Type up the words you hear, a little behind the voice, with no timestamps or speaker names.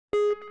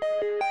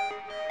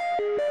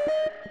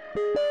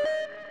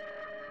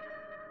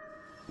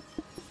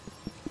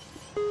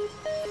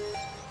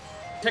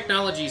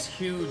Technology is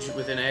huge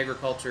within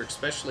agriculture,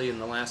 especially in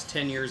the last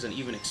 10 years and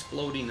even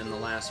exploding in the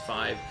last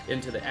 5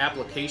 into the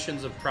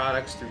applications of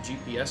products through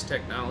GPS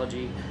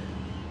technology.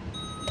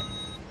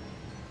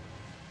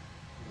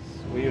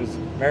 We use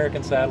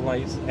American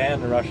satellites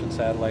and the Russian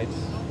satellites.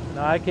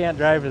 No, I can't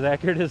drive as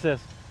accurate as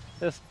this.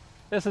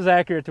 This is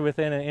accurate to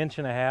within 1.5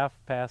 inches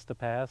pass to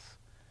pass.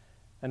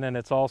 And then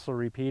it's also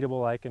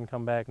repeatable. I can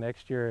come back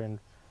next year and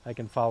I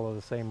can follow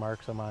the same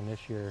marks I'm on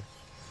this year.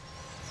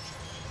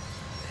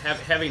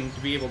 Having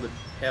to be able to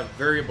have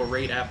variable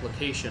rate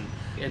application,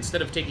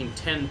 instead of taking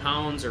 10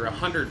 pounds or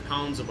 100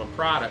 pounds of a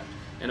product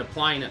and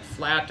applying it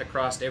flat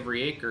across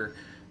every acre,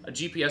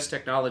 GPS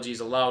technology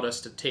has allowed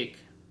us to take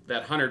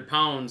that 100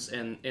 pounds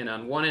and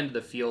on one end of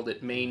the field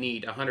it may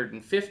need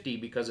 150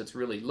 because it's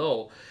really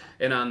low,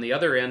 and on the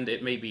other end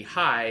it may be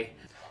high,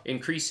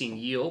 increasing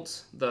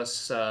yields,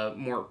 thus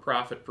more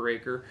profit per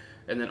acre,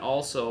 and then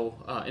also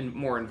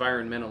more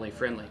environmentally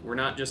friendly. We're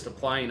not just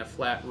applying a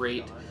flat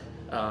rate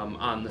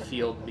on the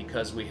field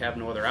because we have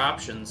no other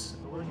options.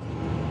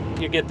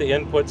 You get the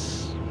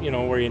inputs,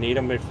 where you need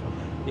them.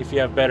 If you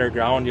have better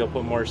ground, you'll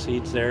put more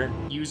seeds there.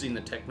 Using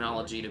the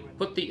technology to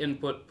put the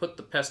input, put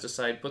the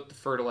pesticide, put the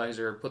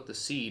fertilizer, put the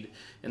seed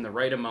in the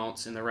right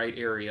amounts in the right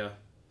area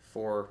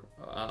for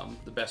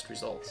the best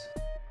results.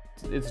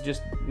 It's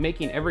just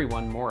making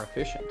everyone more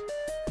efficient.